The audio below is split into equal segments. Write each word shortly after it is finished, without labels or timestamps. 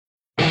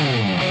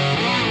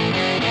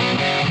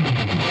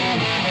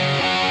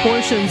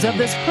Portions of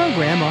this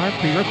program are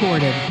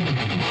pre-recorded.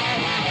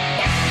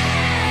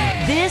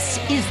 This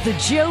is the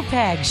Joe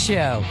Pags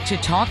Show. To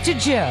talk to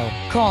Joe,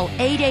 call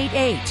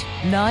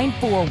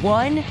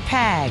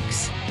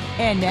 888-941-PAGS.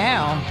 And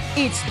now,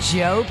 it's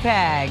Joe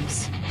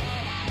Pags.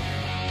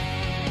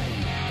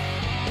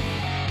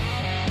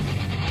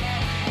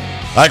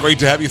 Hi, great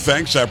to have you.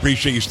 Thanks. I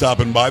appreciate you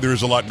stopping by.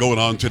 There's a lot going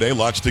on today,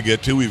 lots to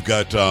get to. We've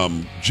got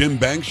Jim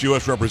Banks,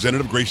 U.S.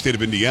 Representative, great state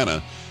of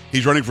Indiana.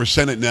 He's running for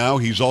Senate now.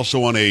 He's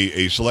also on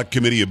a select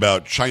committee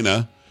about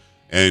China.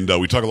 And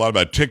we talk a lot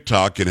about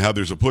TikTok and how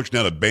there's a push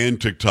now to ban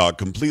TikTok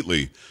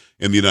completely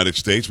in the United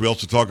States. We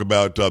also talk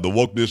about the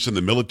wokeness in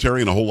the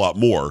military and a whole lot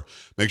more.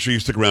 Make sure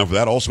you stick around for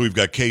that. Also, we've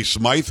got Kay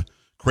Smythe,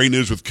 Crane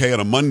News with Kay on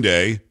a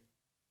Monday.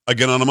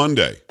 Again on a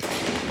Monday.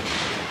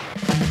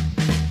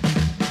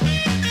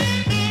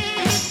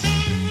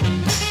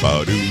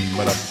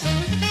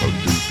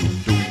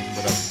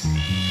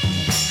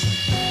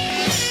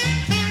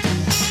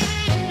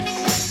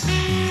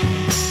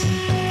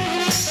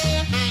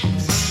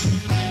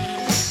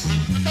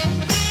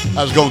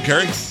 How's it going,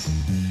 Carrie?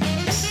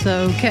 It's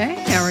okay.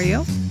 How are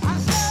you?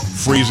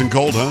 Freezing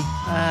cold, huh?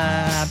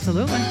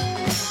 Absolutely.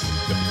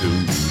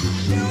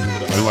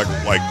 I mean,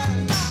 like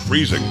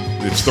freezing.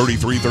 It's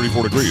 33,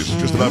 34 degrees.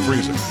 It's just about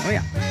freezing. Oh,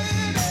 yeah.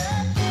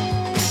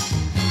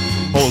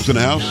 Polo's in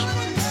the house.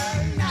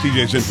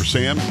 CJ's in for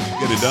Sam.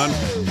 Get it done.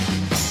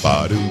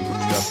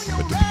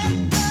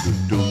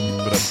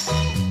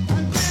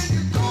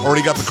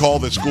 Already got the call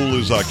that school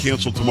is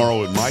canceled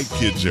tomorrow in my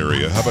kids'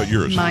 area. How about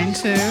yours? Mine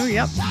too.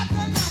 Yep.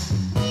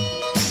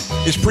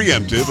 It's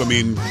preemptive. I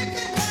mean,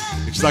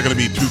 it's not going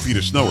to be 2 feet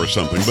of snow or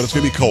something, but it's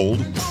going to be cold,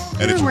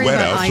 and it's wet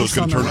out, so it's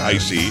going to turn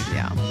icy.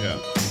 Yeah.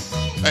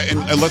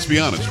 And let's be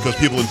honest, because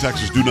people in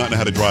Texas do not know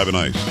how to drive in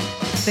ice.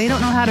 They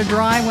don't know how to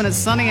drive when it's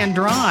sunny and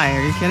dry.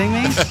 Are you kidding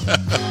me?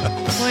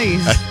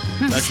 Please.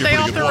 Stay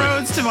off the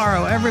roads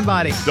tomorrow,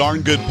 everybody.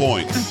 Darn good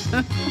point.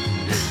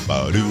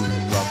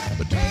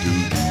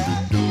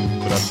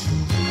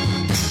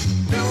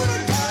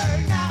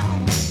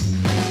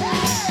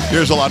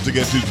 There's a lot to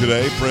get to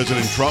today.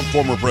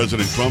 Former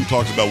President Trump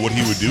talks about what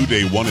he would do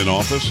day one in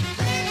office.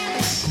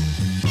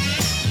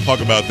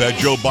 Talk about that.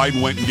 Joe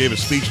Biden went and gave a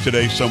speech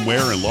today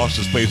somewhere and lost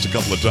his place a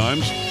couple of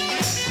times.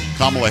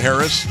 Kamala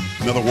Harris,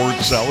 another word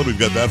salad. We've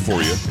got that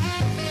for you.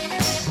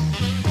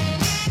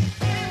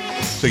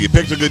 So you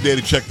picked a good day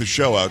to check the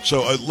show out.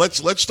 So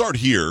let's start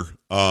here.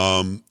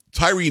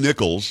 Tyre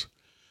Nichols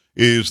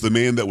is the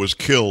man that was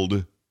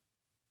killed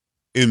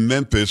in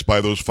Memphis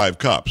by those 5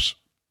 cops.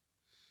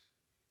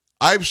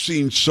 I've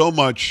seen so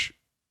much,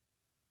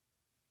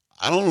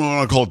 I don't know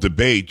what to call it,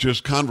 debate,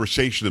 just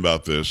conversation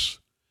about this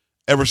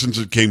ever since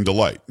it came to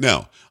light.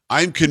 Now,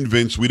 I'm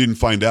convinced we didn't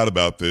find out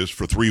about this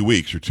for 3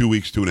 weeks or 2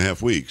 weeks,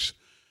 2.5 weeks,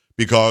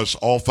 because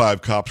all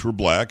 5 cops were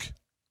black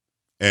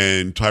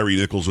and Tyre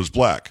Nichols was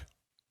black.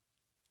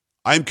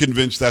 I'm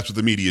convinced that's what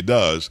the media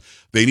does.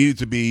 They need it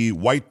to be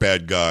white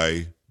bad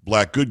guy,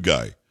 black good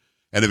guy.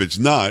 And if it's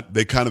not,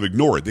 they kind of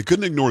ignore it. They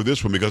couldn't ignore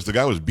this one because the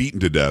guy was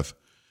beaten to death.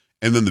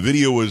 And then the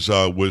video was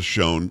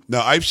shown.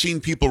 Now, I've seen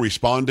people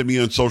respond to me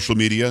on social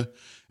media,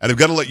 and I've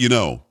got to let you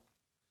know,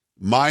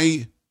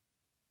 my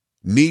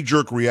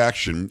knee-jerk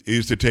reaction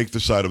is to take the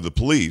side of the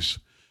police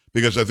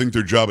because I think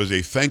their job is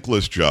a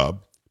thankless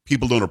job.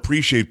 People don't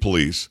appreciate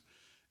police,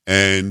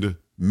 and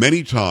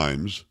many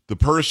times the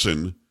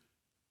person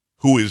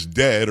who is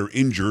dead or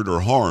injured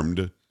or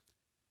harmed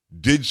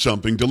did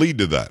something to lead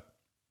to that.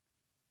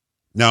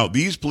 Now,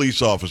 these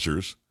police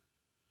officers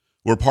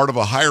were part of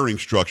a hiring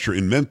structure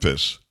in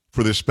Memphis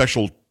for this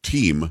special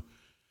team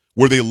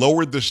where they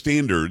lowered the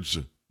standards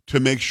to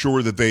make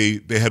sure that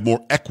they had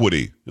more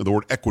equity. Now, the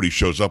word equity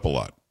shows up a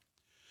lot.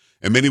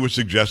 And many would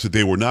suggest that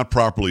they were not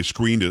properly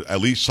screened,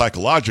 at least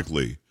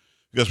psychologically,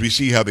 because we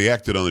see how they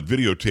acted on the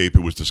videotape.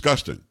 It was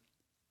disgusting.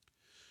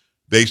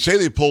 They say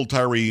they pulled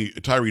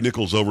Tyre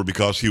Nichols over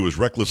because he was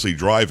recklessly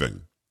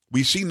driving.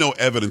 We see no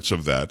evidence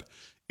of that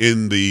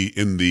in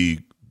the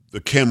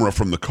camera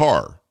from the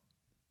car,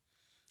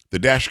 the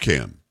dash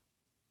cam.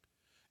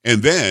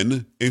 And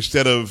then,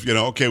 instead of,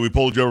 okay, we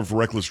pulled you over for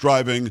reckless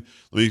driving,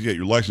 let me get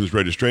your license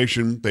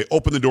registration, they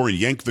open the door and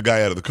yank the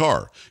guy out of the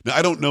car. Now,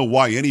 I don't know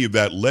why any of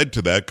that led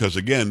to that, because,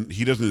 again,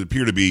 he doesn't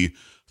appear to be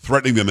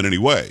threatening them in any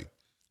way.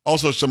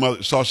 Also,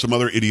 saw some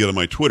other idiot on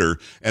my Twitter,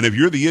 and if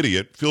you're the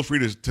idiot, feel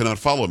free to not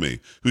follow me,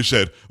 who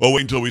said,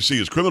 wait until we see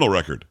his criminal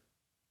record.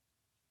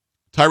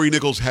 Tyre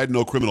Nichols had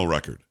no criminal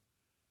record.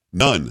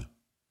 None.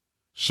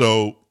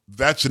 So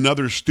that's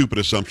another stupid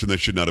assumption that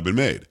should not have been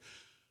made.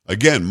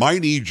 Again, my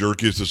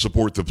knee-jerk is to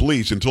support the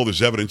police until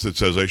there's evidence that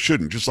says I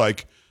shouldn't, just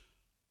like,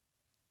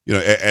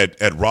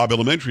 at Robb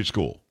Elementary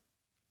School.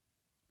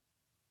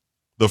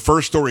 The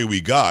first story we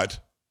got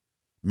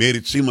made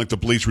it seem like the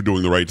police were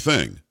doing the right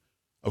thing.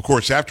 Of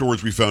course,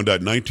 afterwards we found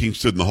out 19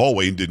 stood in the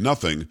hallway and did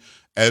nothing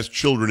as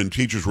children and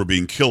teachers were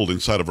being killed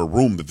inside of a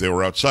room that they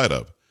were outside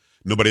of.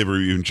 Nobody ever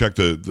even checked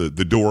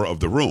the door of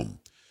the room.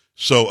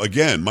 So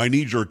again, my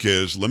knee-jerk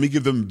is, let me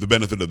give them the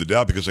benefit of the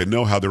doubt because I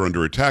know how they're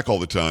under attack all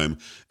the time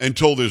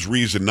until there's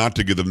reason not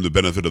to give them the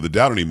benefit of the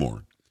doubt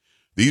anymore.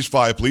 These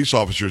 5 police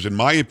officers, in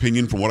my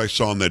opinion, from what I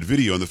saw in that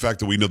video and the fact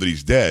that we know that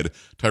he's dead,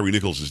 Tyre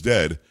Nichols is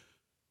dead,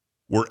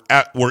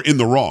 were in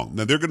the wrong.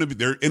 Now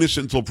they're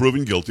innocent until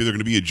proven guilty. They're going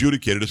to be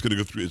adjudicated. It's going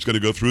to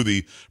go through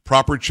the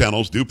proper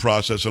channels, due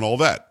process, and all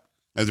that.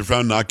 As they're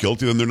found not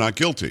guilty, then they're not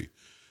guilty.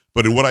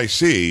 But in what I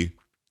see,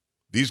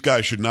 these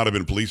guys should not have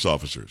been police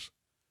officers.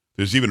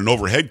 There's even an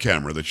overhead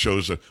camera that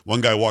shows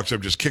one guy walks up,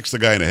 just kicks the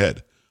guy in the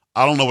head.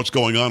 I don't know what's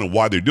going on and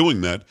why they're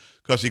doing that,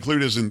 because he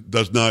clearly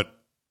does not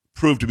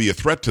prove to be a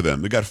threat to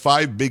them. They got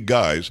 5 big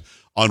guys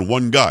on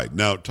one guy.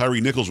 Now,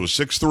 Tyre Nichols was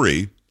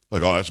 6'3".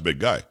 Like, oh, that's a big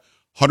guy.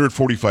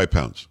 145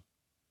 pounds.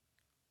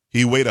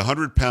 He weighed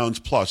 100 pounds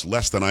plus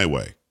less than I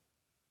weigh.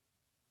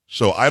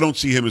 So I don't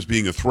see him as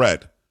being a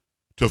threat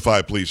to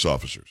 5 police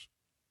officers.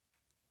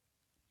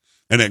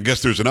 And I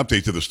guess there's an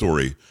update to the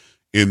story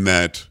in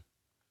that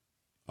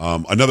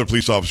another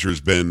police officer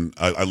has been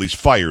at least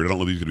fired. I don't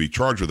know if he's going to be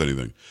charged with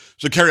anything.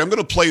 So, Carrie, I'm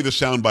going to play the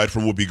soundbite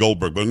from Whoopi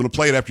Goldberg, but I'm going to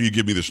play it after you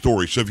give me the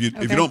story. So if you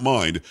don't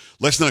mind,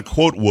 let's not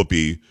quote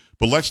Whoopi,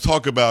 but let's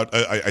talk about,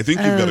 I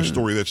think you've got a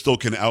story that still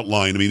can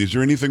outline. I mean, is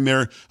there anything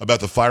there about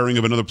the firing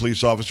of another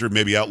police officer,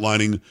 maybe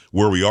outlining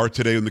where we are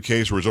today in the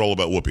case, or is it all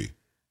about Whoopi?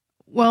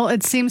 Well,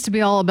 it seems to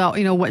be all about,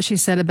 what she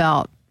said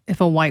about if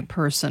a white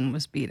person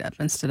was beat up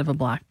instead of a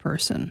black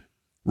person.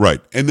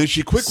 Right. And then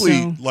she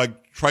quickly,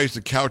 tries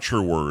to couch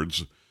her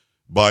words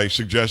by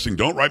suggesting,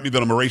 don't write me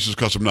that I'm a racist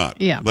because I'm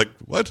not. Yeah. Like,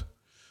 what?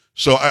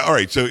 So, all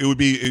right. So it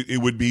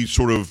would be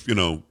sort of,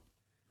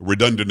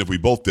 redundant if we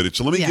both did it.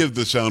 So let me give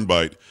the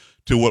soundbite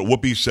to what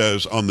Whoopi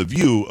says on The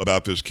View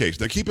about this case.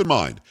 Now, keep in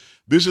mind,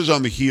 this is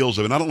on the heels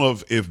of, and I don't know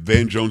if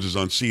Van Jones is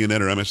on CNN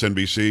or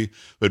MSNBC,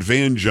 but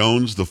Van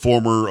Jones, the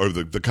former, or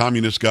the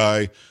communist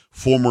guy,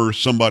 former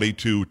somebody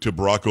to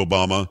Barack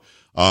Obama,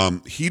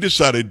 he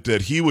decided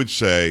that he would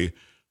say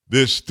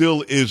this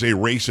still is a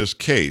racist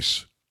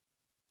case.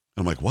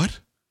 I'm like, what?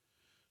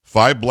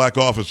 5 black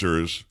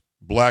officers,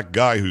 black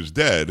guy who's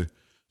dead,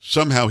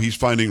 somehow he's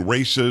finding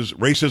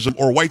racism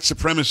or white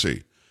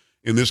supremacy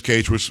in this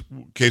case,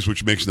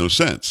 which makes no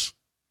sense.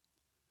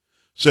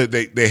 So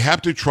they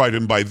have to try to,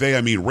 and by they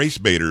I mean race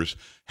baiters,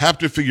 have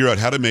to figure out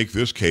how to make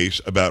this case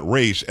about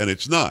race, and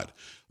it's not.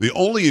 The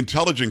only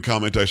intelligent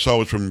comment I saw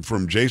was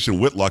from Jason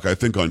Whitlock, I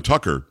think on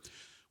Tucker,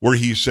 where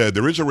he said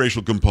there is a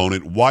racial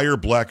component. Why are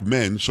black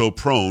men so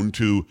prone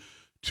to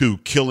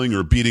killing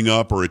or beating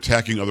up or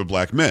attacking other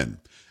black men?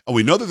 And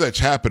we know that that's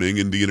happening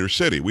in the inner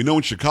city. We know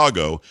in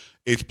Chicago,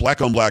 it's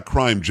black-on-black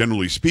crime,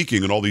 generally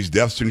speaking, and all these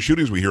deaths and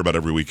shootings we hear about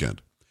every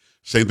weekend.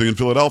 Same thing in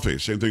Philadelphia,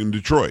 same thing in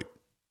Detroit.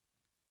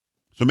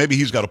 So maybe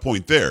he's got a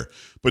point there.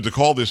 But to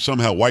call this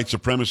somehow white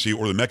supremacy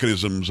or the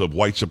mechanisms of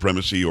white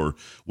supremacy or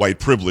white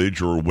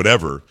privilege or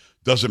whatever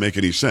doesn't make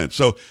any sense.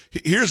 So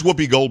here's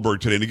Whoopi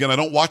Goldberg today. And again, I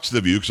don't watch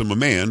The View because I'm a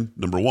man,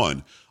 number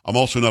one. I'm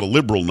also not a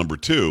liberal, number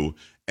two.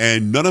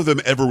 And none of them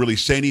ever really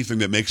say anything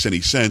that makes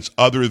any sense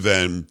other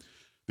than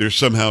they're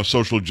somehow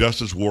social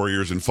justice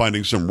warriors and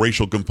finding some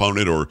racial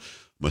component or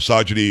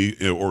misogyny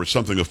or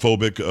something, a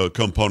phobic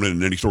component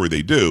in any story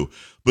they do.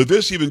 But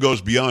this even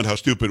goes beyond how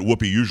stupid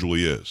Whoopi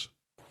usually is.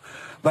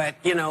 But,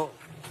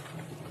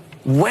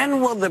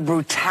 when will the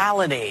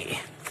brutality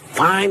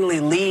finally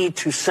lead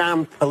to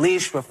some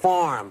police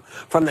reform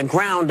from the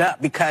ground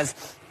up? Because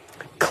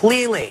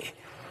clearly,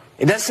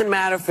 it doesn't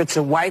matter if it's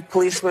a white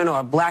policeman or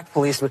a black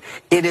policeman.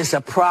 It is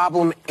a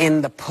problem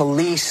in the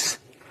police,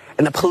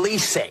 in the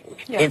policing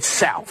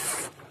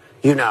itself.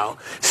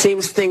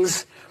 Seems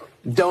things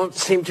don't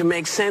seem to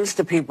make sense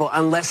to people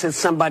unless it's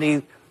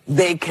somebody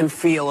they can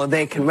feel or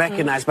they can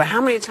recognize. But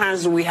how many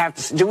times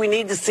do we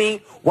need to see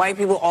white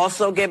people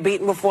also get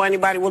beaten before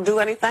anybody will do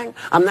anything?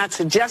 I'm not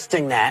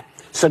suggesting that.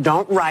 So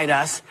don't write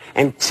us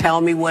and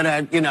tell me what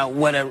a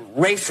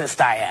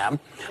racist I am.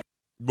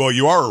 Well,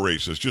 you are a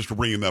racist just for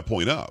bringing that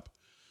point up.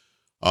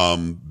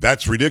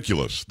 That's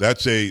ridiculous.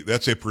 That's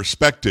a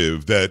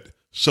perspective that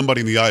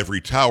somebody in the ivory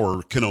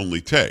tower can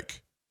only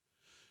take.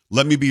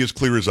 Let me be as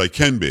clear as I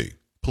can be.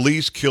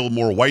 Police kill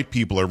more white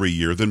people every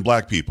year than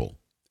black people.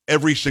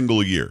 Every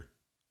single year.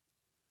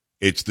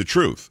 It's the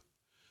truth.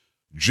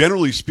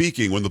 Generally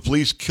speaking, when the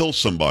police kill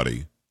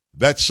somebody,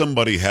 that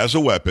somebody has a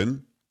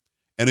weapon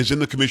and is in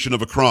the commission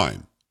of a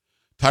crime.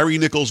 Tyre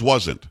Nichols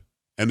wasn't.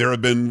 And there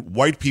have been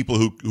white people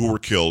who were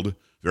killed,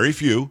 very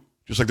few,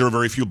 just like there are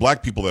very few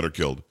black people that are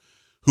killed,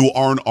 who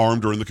aren't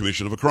armed or in the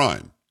commission of a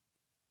crime.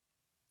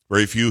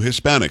 Very few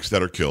Hispanics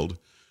that are killed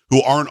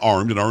who aren't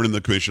armed and aren't in the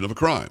commission of a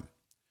crime.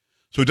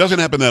 So it doesn't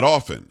happen that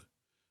often.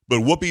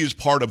 But Whoopi is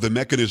part of the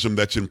mechanism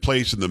that's in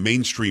place in the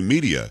mainstream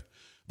media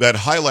that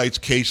highlights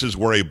cases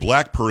where a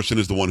black person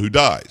is the one who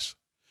dies.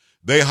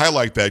 They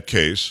highlight that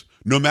case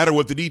no matter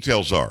what the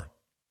details are.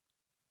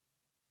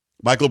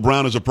 Michael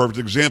Brown is a perfect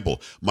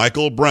example.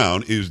 Michael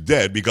Brown is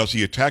dead because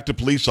he attacked a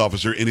police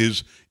officer in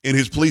his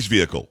police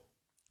vehicle,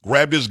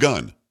 grabbed his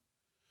gun.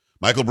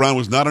 Michael Brown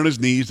was not on his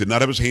knees, did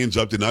not have his hands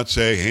up, did not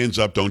say, hands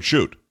up, don't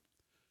shoot.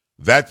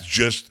 That's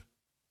just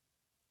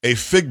a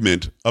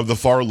figment of the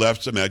far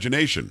left's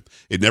imagination.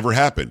 It never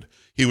happened.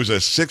 He was a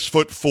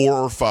 6'4"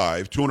 or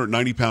 5",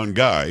 290-pound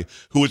guy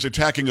who was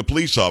attacking a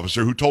police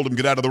officer who told him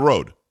get out of the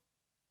road.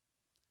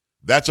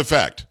 That's a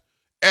fact.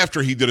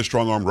 After he did a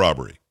strong-arm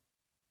robbery.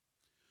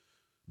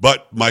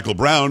 But Michael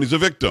Brown is a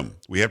victim.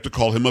 We have to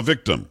call him a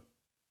victim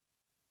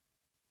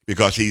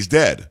because he's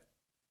dead.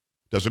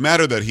 Doesn't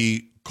matter that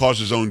he caused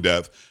his own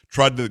death,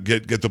 tried to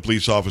get the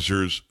police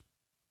officer's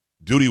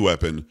duty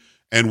weapon,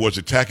 and was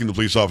attacking the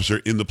police officer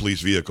in the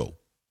police vehicle.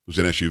 It was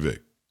an SUV.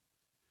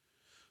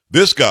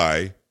 This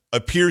guy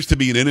appears to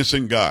be an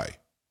innocent guy.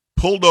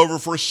 Pulled over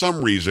for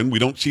some reason. We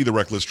don't see the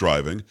reckless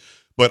driving,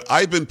 but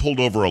I've been pulled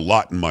over a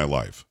lot in my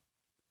life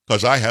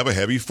because I have a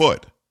heavy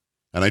foot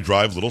and I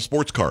drive little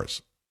sports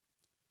cars.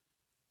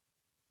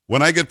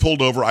 When I get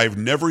pulled over, I've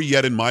never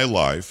yet in my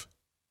life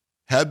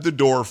had the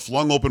door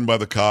flung open by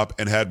the cop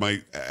and had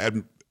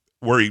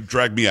where he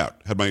dragged me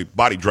out, had my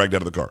body dragged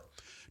out of the car.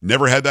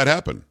 Never had that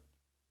happen.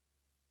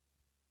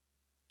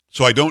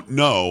 So I don't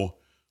know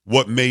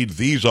what made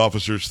these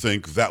officers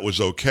think that was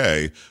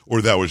okay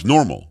or that was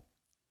normal.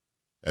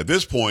 At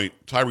this point,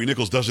 Tyre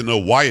Nichols doesn't know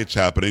why it's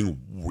happening.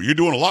 You're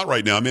doing a lot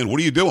right now, man.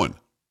 What are you doing?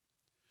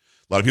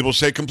 A lot of people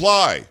say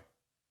comply.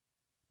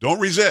 Don't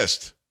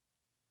resist.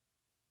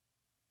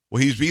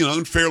 Well, he's being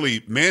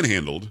unfairly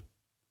manhandled,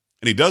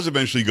 and he does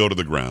eventually go to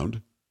the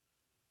ground,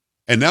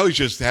 and now he's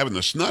just having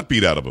the snot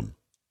beat out of him.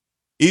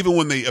 Even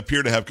when they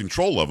appear to have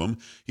control of him,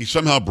 he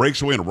somehow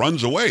breaks away and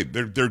runs away.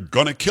 They're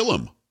going to kill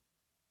him.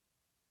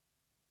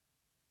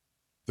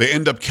 They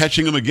end up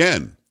catching him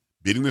again,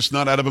 beating the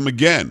snot out of him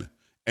again,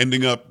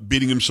 ending up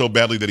beating him so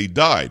badly that he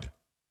died.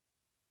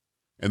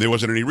 And there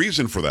wasn't any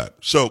reason for that.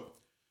 So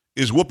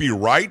is Whoopi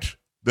right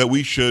that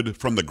we should,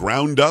 from the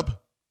ground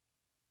up,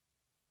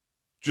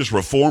 just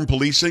reform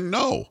policing?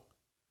 No.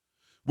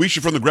 We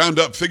should, from the ground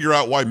up, figure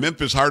out why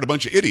Memphis hired a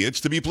bunch of idiots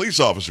to be police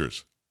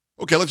officers.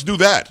 Okay, let's do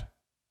that.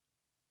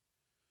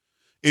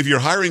 If you're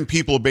hiring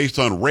people based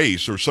on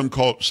race or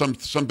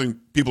something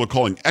people are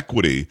calling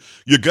equity,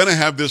 you're going to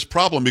have this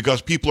problem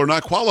because people are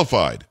not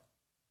qualified.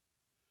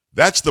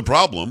 That's the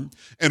problem.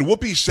 And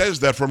Whoopi says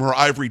that from her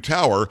ivory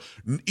tower,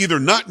 either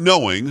not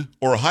knowing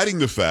or hiding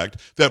the fact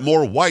that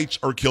more whites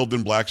are killed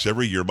than blacks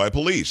every year by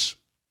police.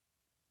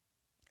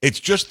 It's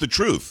just the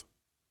truth.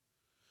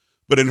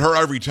 But in her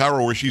ivory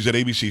tower where she's at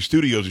ABC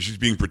Studios and she's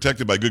being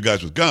protected by good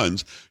guys with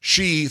guns,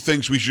 she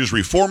thinks we should just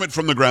reform it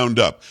from the ground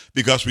up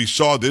because we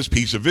saw this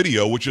piece of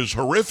video, which is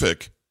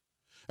horrific,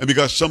 and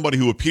because somebody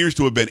who appears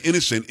to have been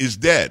innocent is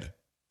dead.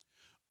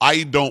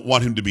 I don't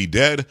want him to be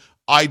dead.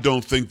 I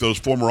don't think those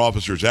former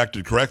officers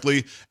acted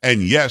correctly.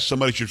 And yes,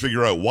 somebody should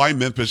figure out why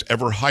Memphis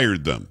ever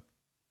hired them.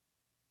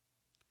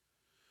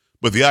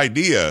 But the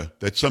idea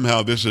that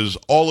somehow this is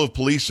all of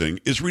policing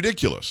is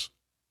ridiculous.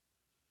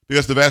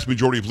 Because the vast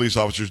majority of police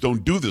officers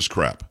don't do this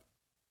crap.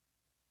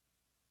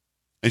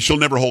 And she'll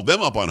never hold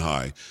them up on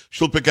high.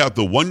 She'll pick out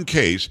the one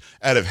case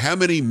out of how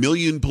many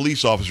million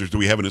police officers do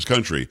we have in this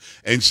country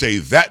and say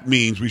that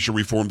means we should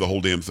reform the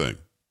whole damn thing.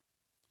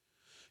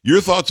 Your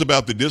thoughts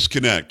about the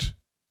disconnect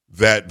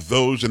that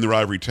those in their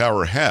ivory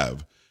tower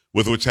have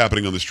with what's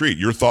happening on the street.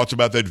 Your thoughts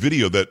about that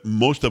video that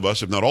most of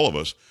us, if not all of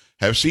us,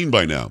 have seen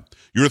by now.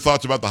 Your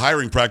thoughts about the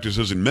hiring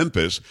practices in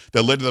Memphis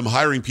that led to them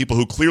hiring people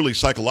who clearly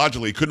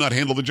psychologically could not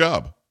handle the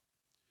job.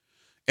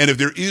 And if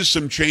there is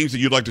some change that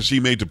you'd like to see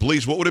made to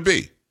police, what would it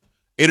be?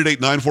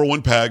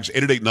 888-941-PAGS,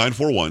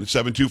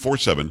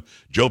 888-941-7247,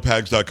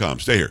 joepags.com.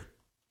 Stay here.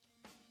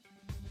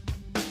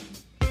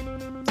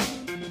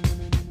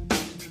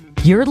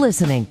 You're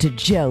listening to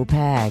Joe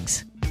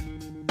Pags.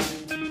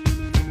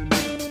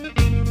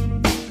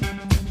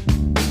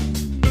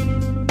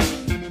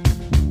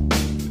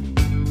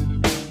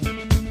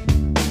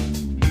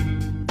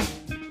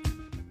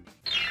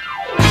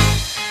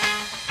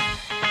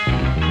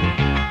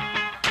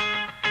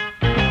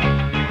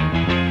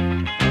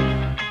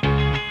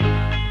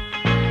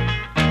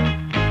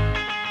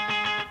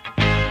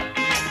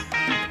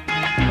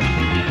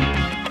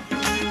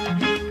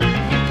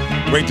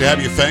 Great to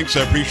have you. Thanks.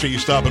 I appreciate you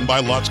stopping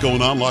by. Lots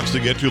going on, lots to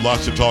get to,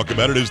 lots to talk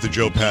about. It is the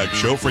Joe Pags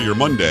Show for your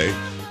Monday.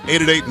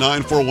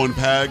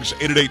 888-941-PAGS,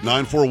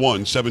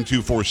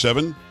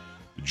 888-941-7247,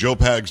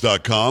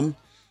 joepags.com.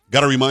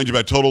 Got to remind you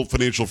about total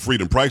financial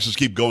freedom. Prices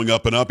keep going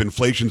up and up.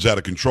 Inflation's out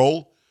of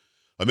control.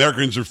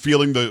 Americans are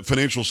feeling the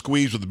financial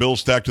squeeze with the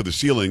bills stacked to the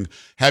ceiling.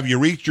 Have you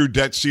reached your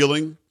debt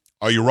ceiling?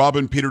 Are you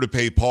robbing Peter to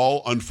pay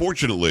Paul?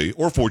 Unfortunately,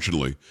 or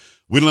fortunately,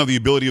 we don't have the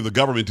ability of the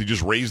government to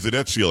just raise the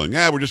debt ceiling.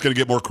 We're just going to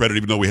get more credit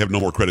even though we have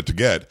no more credit to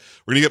get.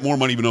 We're going to get more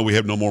money even though we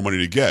have no more money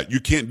to get. You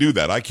can't do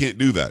that. I can't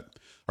do that.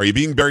 Are you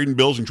being buried in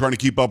bills and trying to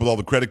keep up with all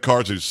the credit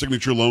cards and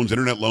signature loans,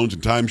 internet loans,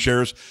 and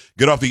timeshares?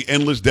 Get off the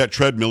endless debt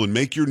treadmill and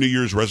make your New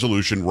Year's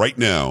resolution right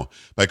now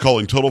by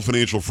calling Total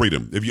Financial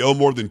Freedom. If you owe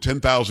more than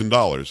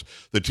 $10,000,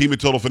 the team at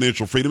Total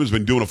Financial Freedom has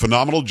been doing a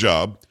phenomenal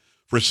job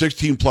for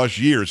 16 plus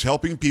years,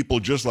 helping people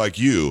just like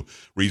you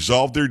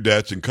resolve their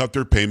debts and cut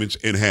their payments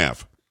in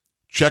half.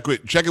 Check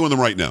in with them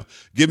right now.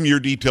 Give them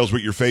your details,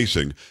 what you're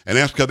facing, and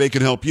ask how they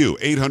can help you.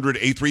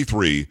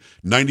 800-833-9444,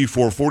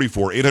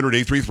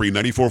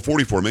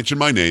 800-833-9444. Mention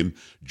my name,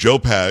 Joe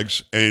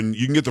Pags, and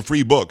you can get the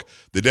free book,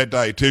 The Debt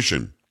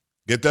Dietitian.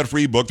 Get that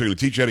free book. They're going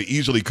to teach you how to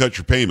easily cut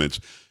your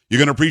payments. You're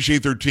going to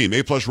appreciate their team.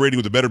 A-plus rating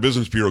with the Better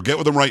Business Bureau. Get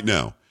with them right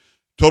now.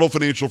 Total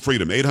Financial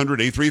Freedom,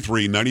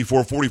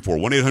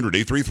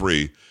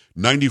 800-833-9444,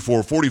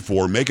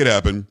 1-800-833-9444. Make it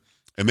happen,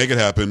 and make it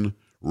happen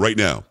right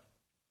now.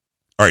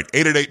 All right,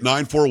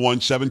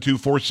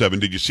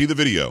 888-941-7247. Did you see the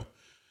video?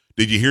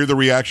 Did you hear the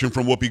reaction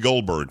from Whoopi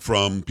Goldberg,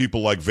 from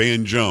people like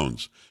Van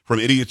Jones, from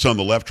idiots on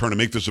the left trying to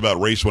make this about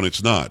race when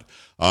it's not?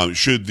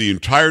 Should the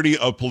entirety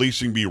of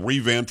policing be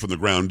revamped from the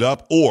ground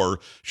up, or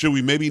should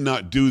we maybe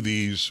not do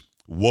these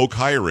woke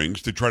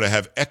hirings to try to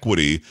have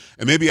equity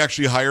and maybe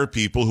actually hire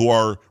people who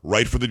are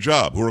right for the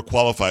job, who are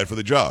qualified for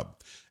the job?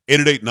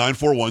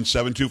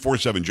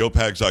 888-941-7247,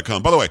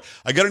 joepags.com. By the way,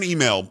 I got an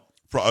email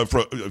for a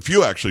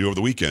few actually over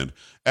the weekend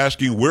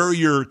asking, where are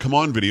your come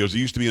on videos that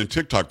used to be on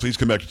TikTok? Please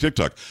come back to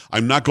TikTok.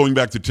 I'm not going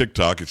back to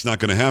TikTok. It's not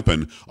going to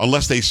happen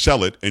unless they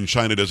sell it and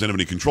China doesn't have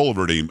any control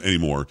over it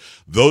anymore.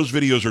 Those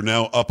videos are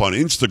now up on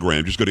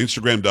Instagram. Just go to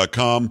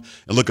Instagram.com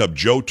and look up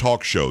Joe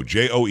Talk Show,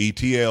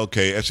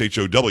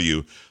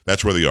 JoeTalkshow.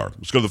 That's where they are.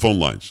 Let's go to the phone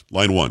lines.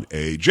 Line 1,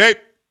 AJ.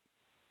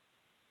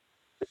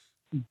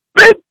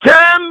 Big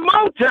time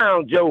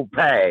Motown, Joe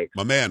Pags.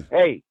 My man.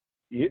 Hey,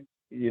 you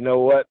know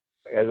what?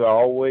 As I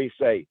always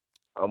say,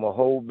 I'm going to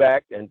hold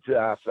back until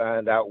I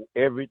find out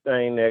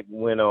everything that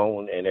went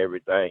on and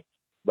everything.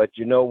 But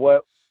you know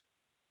what?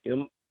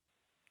 You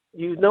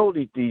know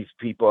that these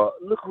people,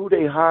 look who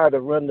they hired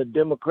to run the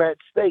Democrat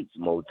states,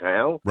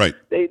 Motown. Right.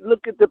 They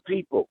look at the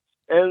people.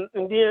 And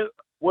then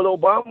what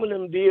Obama and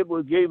them did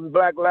was gave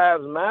Black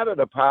Lives Matter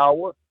the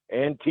power,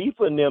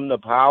 Antifa and them the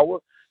power.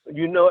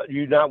 You know,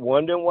 you're not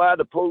wondering why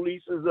the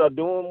police are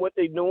doing what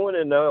they're doing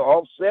and they're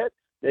offset.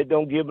 They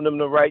don't give them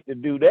the right to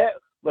do that.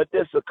 But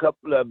there's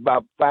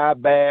about 5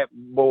 bad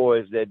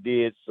boys that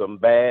did some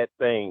bad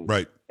things.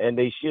 Right. And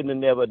they shouldn't have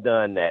never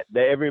done that.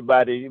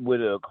 Everybody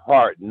with a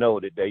heart know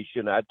that they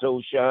shouldn't. I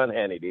told Sean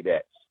Hannity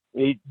that.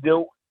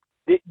 Don't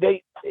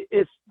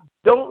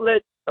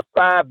let the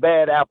 5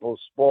 bad apples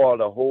spoil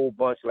the whole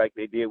bunch like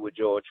they did with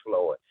George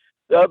Floyd.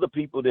 The other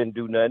people didn't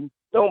do nothing.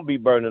 Don't be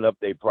burning up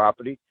their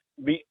property.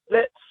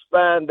 Let's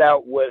find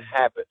out what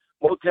happened.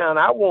 Motown,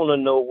 I want to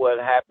know what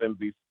happened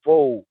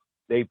before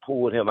they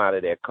pulled him out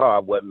of that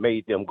car, what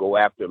made them go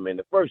after him in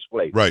the first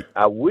place. Right.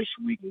 I wish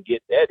we can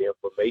get that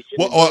information.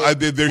 Well,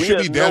 there should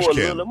be dash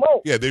cam.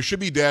 Yeah, there should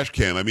be dash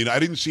cam. I mean, I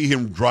didn't see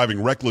him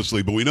driving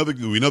recklessly, but we know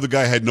the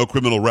guy had no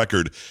criminal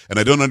record, and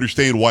I don't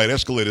understand why it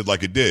escalated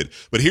like it did.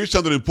 But here's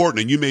something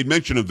important, and you made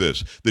mention of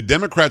this. The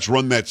Democrats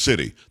run that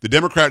city. The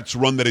Democrats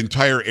run that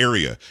entire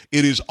area.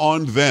 It is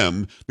on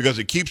them because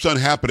it keeps on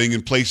happening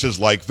in places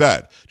like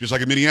that, just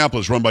like in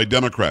Minneapolis, run by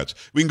Democrats.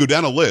 We can go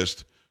down a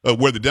list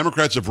where the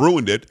Democrats have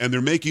ruined it, and they're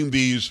making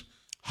these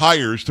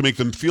hires to make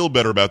them feel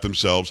better about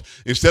themselves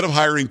instead of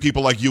hiring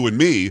people like you and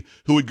me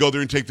who would go there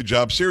and take the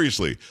job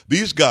seriously.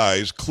 These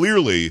guys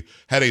clearly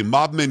had a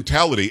mob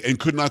mentality and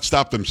could not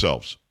stop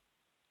themselves.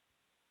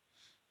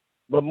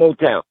 But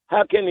Motown,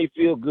 how can they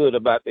feel good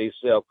about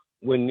themselves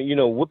when,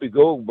 Whoopi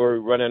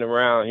Goldberg running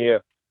around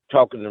here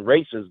talking the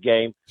racist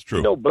game? It's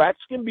true.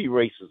 Blacks can be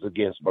racist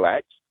against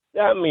blacks.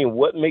 I mean,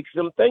 what makes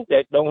them think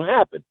that don't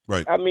happen?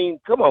 Right. I mean,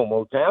 come on,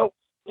 Motown.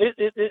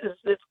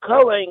 This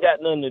color ain't got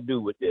nothing to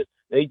do with this.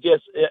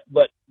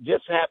 But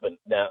just happened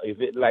now. If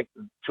it like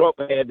Trump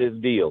had this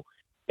deal,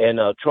 and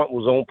Trump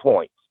was on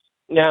point.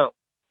 Now,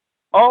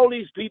 all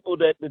these people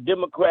that the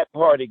Democrat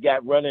Party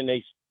got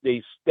running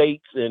they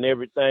states and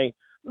everything.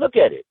 Look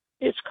at it.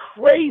 It's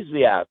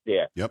crazy out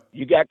there. Yep.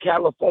 You got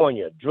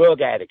California,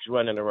 drug addicts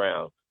running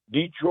around.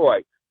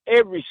 Detroit,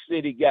 every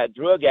city got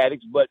drug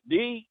addicts, but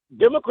the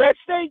Democrat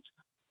states,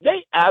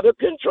 they out of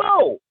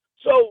control.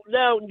 So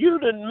now you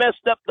done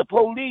messed up the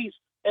police,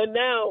 and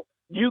now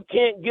you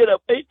can't get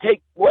up. They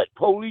take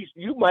police,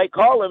 you might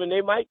call them, and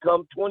they might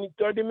come 20,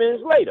 30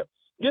 minutes later.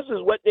 This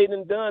is what they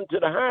done to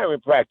the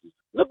hiring practice.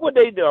 Look what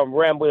they done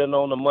rambling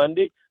on a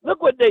Monday.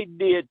 Look what they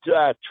did to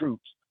our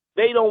troops.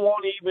 They don't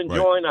want to even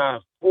join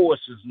our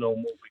forces no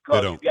more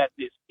because you got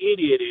this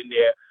idiot in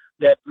there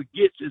that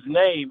forgets his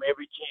name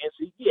every chance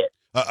he gets.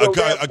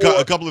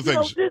 A couple of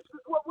things. This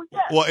is what we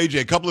got. Well, AJ,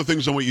 a couple of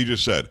things on what you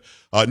just said.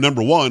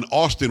 Number one,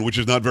 Austin, which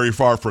is not very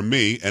far from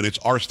me, and it's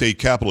our state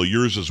capital,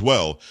 yours as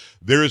well.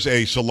 There is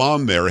a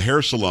salon there, a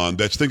hair salon,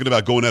 that's thinking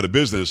about going out of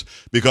business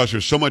because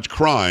there's so much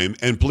crime,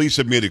 and police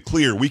have made it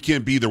clear we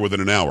can't be there within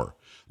an hour.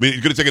 I mean,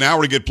 it's going to take an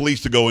hour to get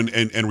police to go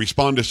and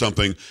respond to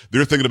something.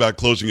 They're thinking about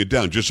closing it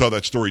down. Just saw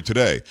that story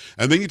today.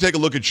 And then you take a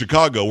look at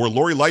Chicago, where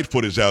Lori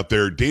Lightfoot is out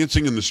there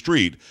dancing in the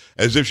street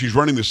as if she's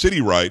running the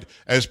city right,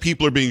 as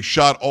people are being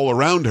shot all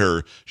around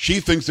her. She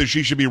thinks that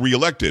she should be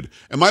reelected.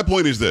 And my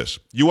point is this.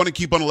 You want to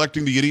keep on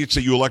electing the idiots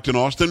that you elect in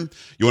Austin?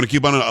 You want to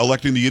keep on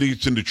electing the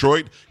idiots in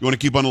Detroit? You want to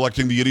keep on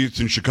electing the idiots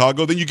in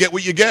Chicago? Then you get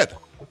what you get.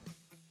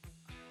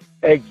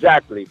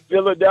 Exactly.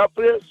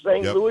 Philadelphia,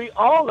 St. Louis,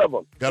 all of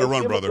them. Got to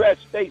run, brother. Democrat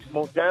states,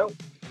 Motown.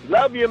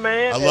 Love you,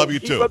 man. I love you,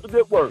 keep too. Up the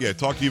good work. Yeah,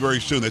 talk to you very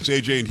soon. That's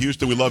AJ in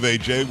Houston. We love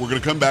AJ. We're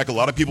going to come back. A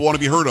lot of people want to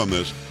be heard on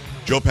this.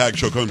 Joe Pags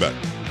Show coming back.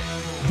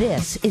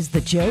 This is the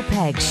Joe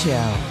Pags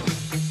Show.